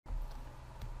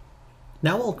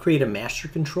Now I'll create a master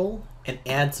control and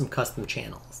add some custom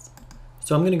channels.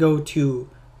 So I'm going to go to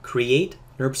create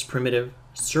NURBS primitive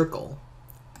circle,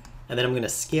 and then I'm going to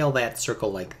scale that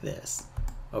circle like this.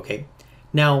 Okay.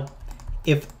 Now,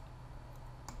 if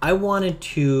I wanted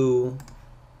to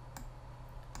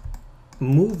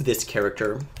move this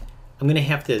character, I'm going to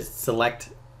have to select,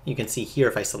 you can see here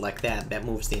if I select that, that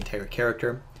moves the entire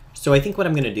character. So I think what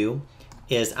I'm going to do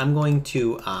is I'm going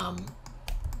to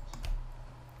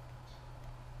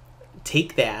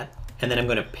take that, and then I'm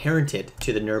going to parent it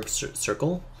to the NURBS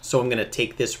circle. So I'm going to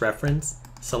take this reference,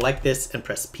 select this, and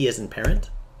press P as in parent.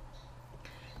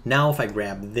 Now if I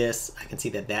grab this, I can see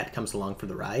that that comes along for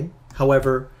the ride.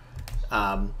 However,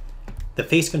 the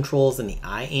face controls and the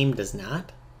eye aim does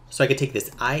not. So I could take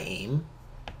this eye aim,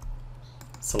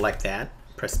 select that,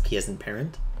 press P as in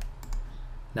parent.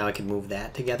 Now I can move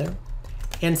that together.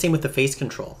 And same with the face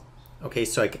control. Okay,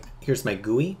 so here's my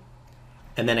GUI,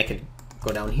 and then I could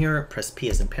go down here, press P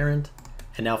as in parent,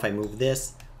 and now if I move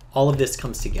this, all of this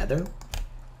comes together.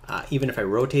 Even if I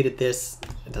rotated this,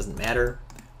 it doesn't matter.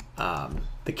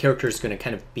 The character is going to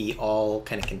kind of be all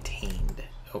kind of contained,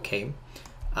 okay?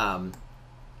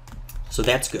 So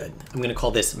that's good. I'm going to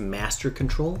call this master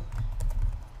control.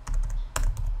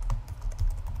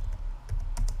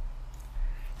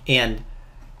 And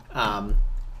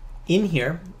in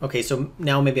here, okay, so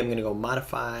now maybe I'm going to go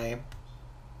modify.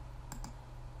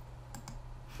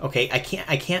 Okay, I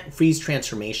can't freeze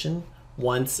transformation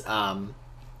once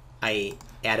I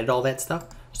added all that stuff.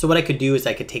 So what I could do is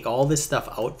I could take all this stuff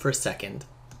out for a second.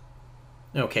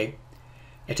 Okay,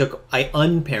 I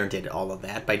unparented all of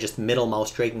that by just middle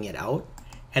mouse dragging it out.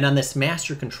 And on this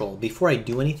master control, before I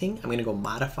do anything, I'm going to go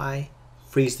modify,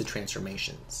 freeze the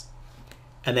transformations,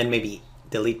 and then maybe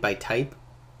delete by type,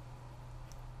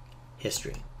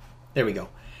 history. There we go.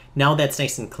 Now that's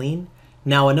nice and clean.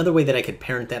 Now another way that I could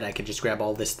parent that, I could just grab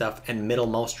all this stuff and middle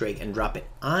mouse drag and drop it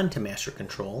onto master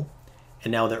control.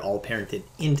 And now they're all parented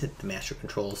into the master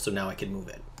control, so now I can move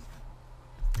it.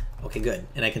 Okay, good.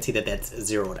 And I can see that that's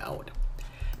zeroed out.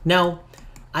 Now,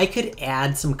 I could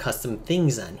add some custom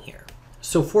things on here.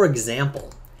 So for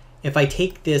example, if I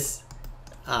take this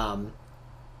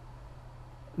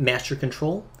master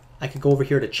control, I could go over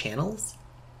here to channels,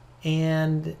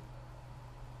 and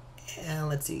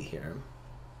let's see here.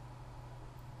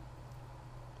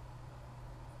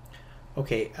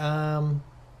 Okay, I'm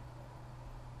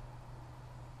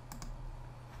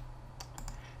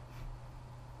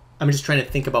just trying to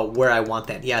think about where I want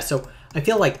that. Yeah, so I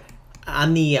feel like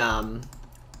on the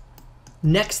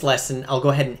next lesson, I'll go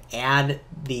ahead and add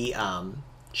the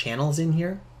channels in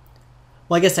here.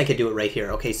 Well, I guess I could do it right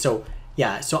here. Okay, so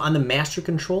yeah, so on the master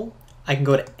control, I can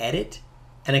go to edit,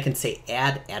 and I can say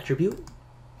add attribute.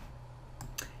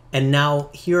 And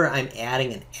now here I'm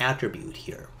adding an attribute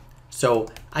here. So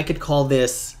I could call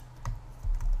this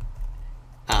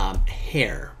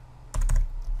hair.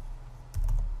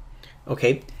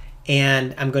 Okay,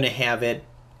 and I'm going to have it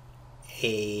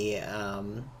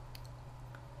I'm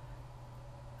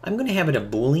going to have it a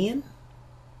Boolean.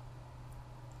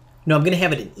 No, I'm going to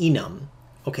have it an enum.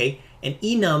 Okay, an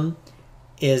enum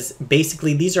is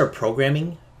basically, these are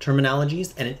programming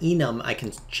terminologies, and an enum I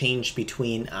can change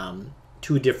between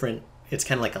two different, it's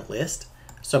kind of like a list.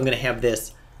 So I'm going to have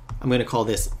this, I'm going to call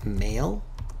this male,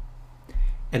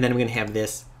 and then I'm going to have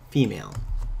this female.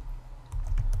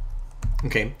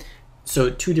 Okay,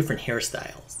 so two different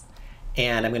hairstyles,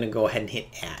 and I'm going to go ahead and hit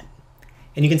add.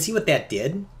 And you can see what that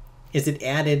did is it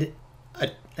added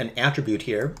an attribute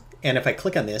here, and if I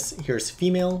click on this, here's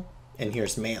female and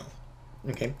here's male.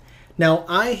 Okay, now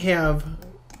I have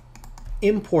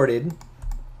imported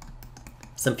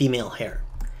some female hair,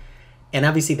 and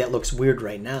obviously that looks weird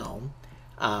right now.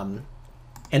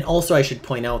 And also I should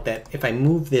point out that if I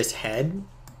move this head,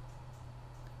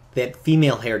 that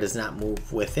female hair does not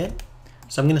move with it.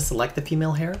 So I'm going to select the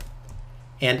female hair,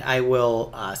 and I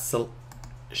will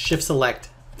shift select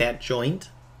that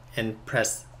joint and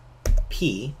press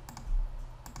P.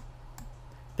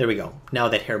 There we go. Now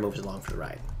that hair moves along for the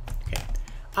ride. Okay.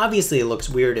 Obviously it looks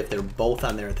weird if they're both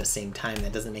on there at the same time.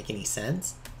 That doesn't make any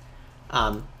sense.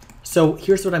 So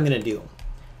here's what I'm going to do.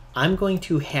 I'm going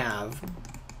to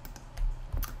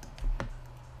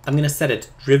set a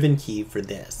driven key for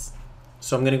this.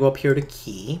 So I'm going to go up here to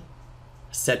key,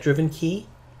 set driven key,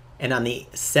 and on the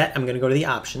set, I'm going to go to the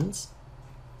options,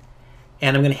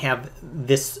 and I'm going to have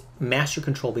this master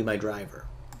control be my driver.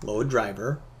 Load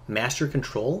driver, master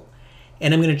control,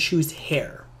 and I'm going to choose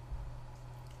hair.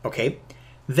 Okay,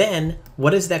 then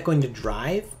what is that going to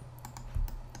drive?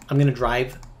 I'm going to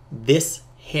drive this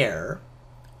hair,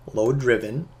 load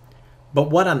driven, but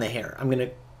what on the hair? I'm going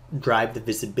to drive the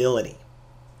visibility.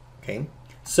 Okay,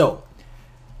 so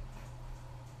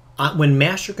when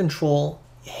master control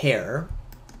hair,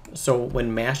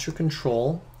 when master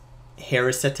control hair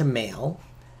is set to male,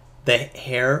 the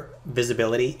hair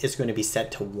visibility is going to be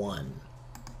set to 1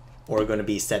 or going to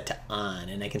be set to on,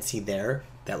 and I can see there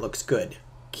that looks good.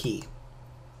 Key.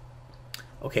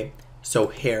 Okay, so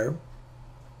hair,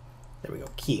 there we go,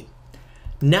 key.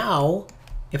 Now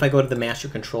if I go to the master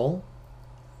control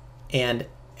and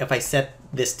if I set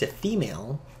this to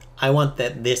female, I want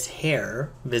this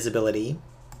hair visibility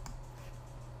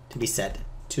to be set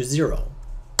to 0.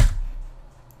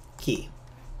 Key.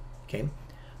 Okay,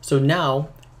 so now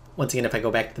once again, if I go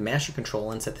back to the master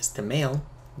control and set this to male,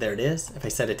 there it is. If I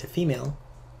set it to female,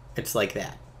 it's like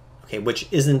that. Okay, which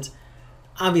isn't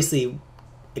obviously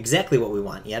exactly what we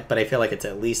want yet, but I feel like it's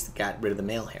at least got rid of the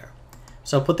male hair.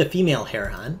 So I'll put the female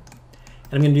hair on,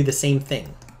 and I'm going to do the same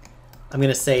thing. I'm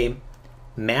going to say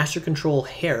master control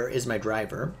hair is my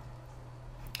driver,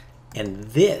 and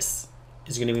this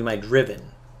is going to be my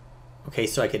driven. Okay,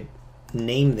 so I could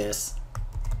name this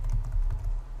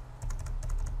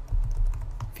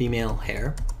female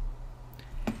hair,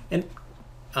 and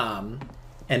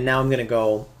now I'm going to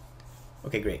go,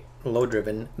 okay, great, low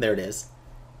driven, there it is.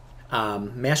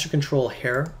 Master control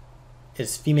hair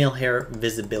is female hair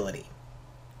visibility.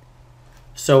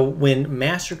 So when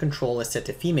master control is set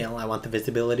to female, I want the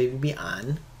visibility to be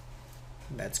on.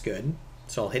 That's good.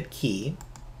 So I'll hit key.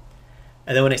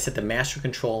 And then when I set the master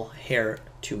control hair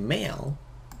to male,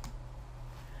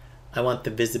 I want the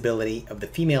visibility of the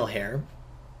female hair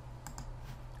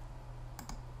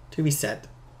to be set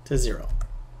to 0.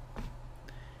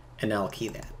 And now I'll key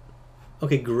that.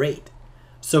 Okay, great.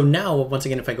 So now, once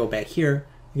again, if I go back here,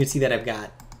 you can see that I've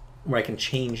got where I can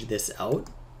change this out.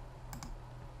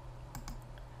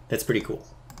 That's pretty cool.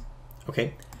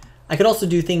 Okay, I could also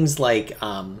do things like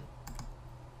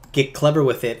get clever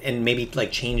with it and maybe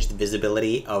like change the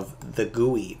visibility of the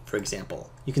GUI, for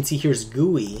example. You can see here's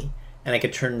GUI, and I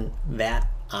could turn that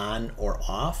on or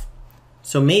off.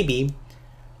 So maybe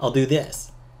I'll do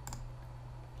this.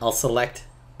 I'll select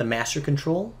the master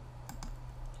control.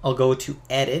 I'll go to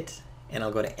edit, and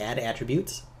I'll go to add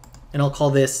attributes, and I'll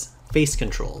call this face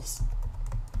controls.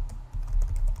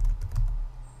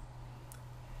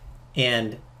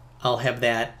 And I'll have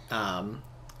that,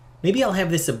 maybe I'll have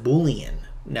this a Boolean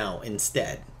now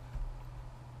instead.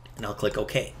 And I'll click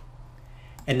OK.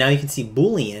 And now you can see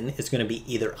Boolean is going to be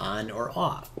either on or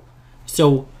off.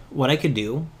 So what I could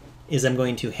do is I'm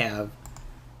going to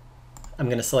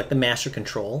select the master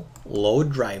control,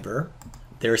 load driver,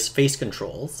 there's face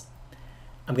controls.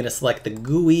 I'm going to select the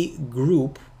GUI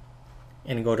group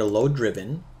and go to load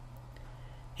driven,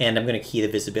 and I'm going to key the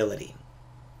visibility.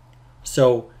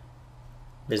 So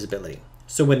visibility.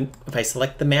 So if I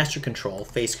select the master control,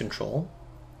 face control,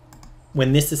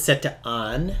 when this is set to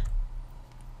on,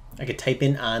 I could type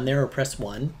in on there or press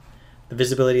 1. The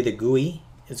visibility of the GUI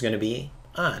is going to be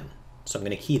on, so I'm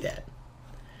going to key that.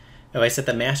 If I set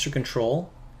the master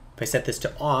control, if I set this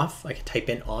to off, I could type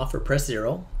in off or press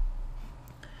 0.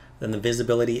 Then the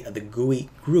visibility of the GUI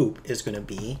group is going to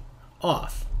be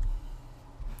off.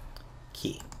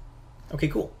 Key. Okay,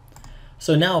 cool.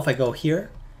 So now if I go here,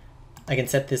 I can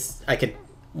set this, I could,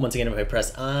 once again, if I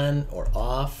press on or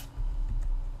off,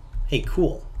 hey,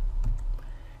 cool.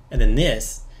 And then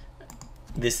this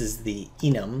is the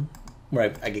enum,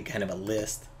 where I get kind of a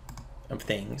list of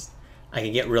things. I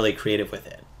can get really creative with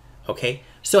it. Okay,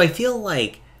 so I feel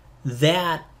like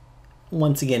that,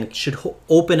 once again, should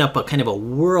open up a kind of a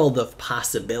world of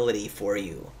possibility for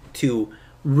you to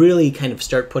really kind of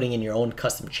start putting in your own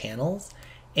custom channels.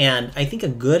 And I think a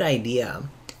good idea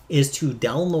is to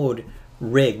download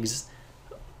rigs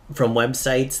from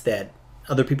websites that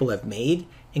other people have made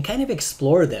and kind of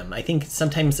explore them. I think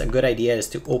sometimes a good idea is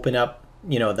to open up,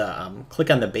 the click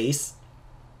on the base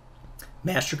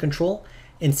master control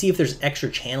and see if there's extra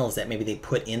channels that maybe they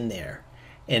put in there,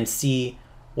 and see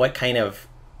what kind of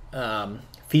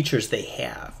features they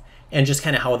have, and just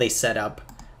kind of how they set up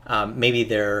maybe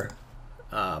their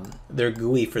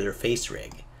GUI for their face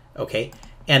rig. Okay,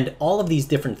 and all of these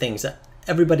different things,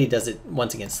 everybody does it,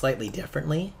 once again, slightly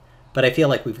differently, but I feel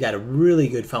like we've got a really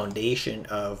good foundation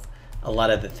of a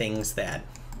lot of the things that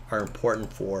are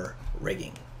important for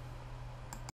rigging.